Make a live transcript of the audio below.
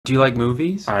Do you like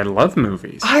movies? I love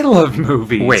movies. I love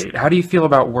movies. Wait, how do you feel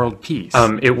about world peace?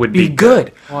 It would be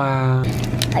good. Wow.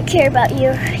 I care about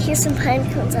you. Here's some pine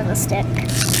cones on a stick.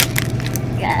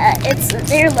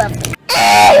 They're lovely.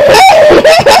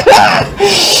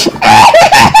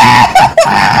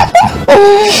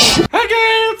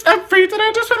 Hi guys, I'm free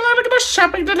today. Just went to go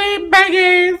shopping today,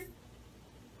 baggies.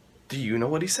 Do you know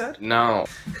what he said? No.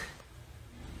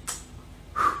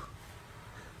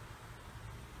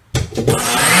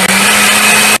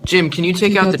 Jim, can you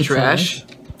take out the trash?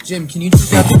 Jim, can you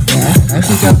take out the trash? I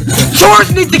take out the trash.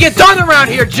 Chores need to get done around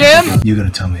here, Jim! You're gonna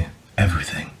tell me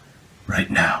everything right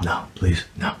now. No, please,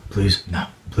 no, please, no,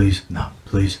 please, no,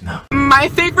 please, no. My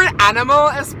favorite animal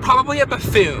is probably a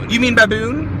buffoon. You mean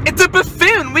baboon? It's a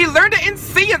buffoon! We learned it in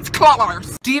science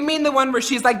class! Do you mean the one where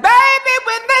she's like, baby,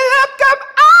 when they look up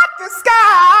at the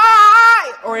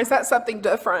sky? Or is that something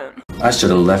different? I should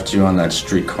have left you on that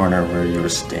street corner where you were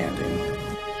standing.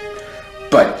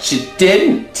 But you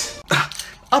didn't!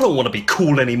 I don't want to be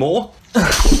cool anymore.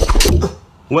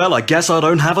 Well, I guess I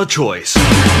don't have a choice.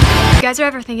 If you guys are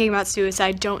ever thinking about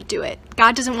suicide, don't do it.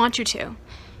 God doesn't want you to.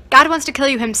 God wants to kill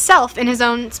you himself in his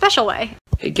own special way.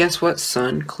 Hey, guess what,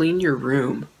 son? Clean your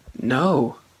room.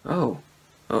 No. Oh,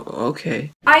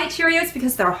 okay. I eat Cheerios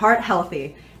because they're heart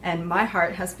healthy, and my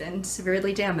heart has been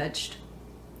severely damaged.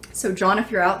 So John, if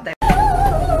you're out there,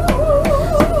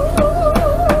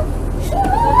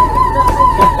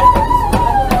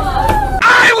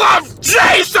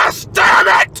 Jesus, damn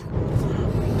it!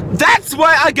 That's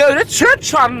why I go to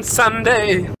church on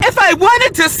Sunday. If I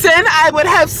wanted to sin, I would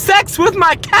have sex with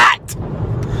my cat.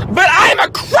 But I'm a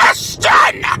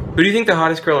Christian! Who do you think the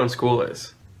hottest girl in school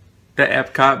is? The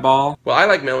Epcot ball? Well, I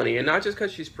like Melanie, and not just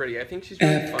because she's pretty. I think she's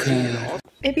really funny and all.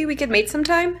 maybe we could mate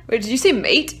sometime? Wait, did you say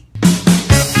mate?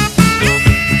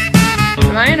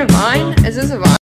 Am I in a vine? Is this a vine?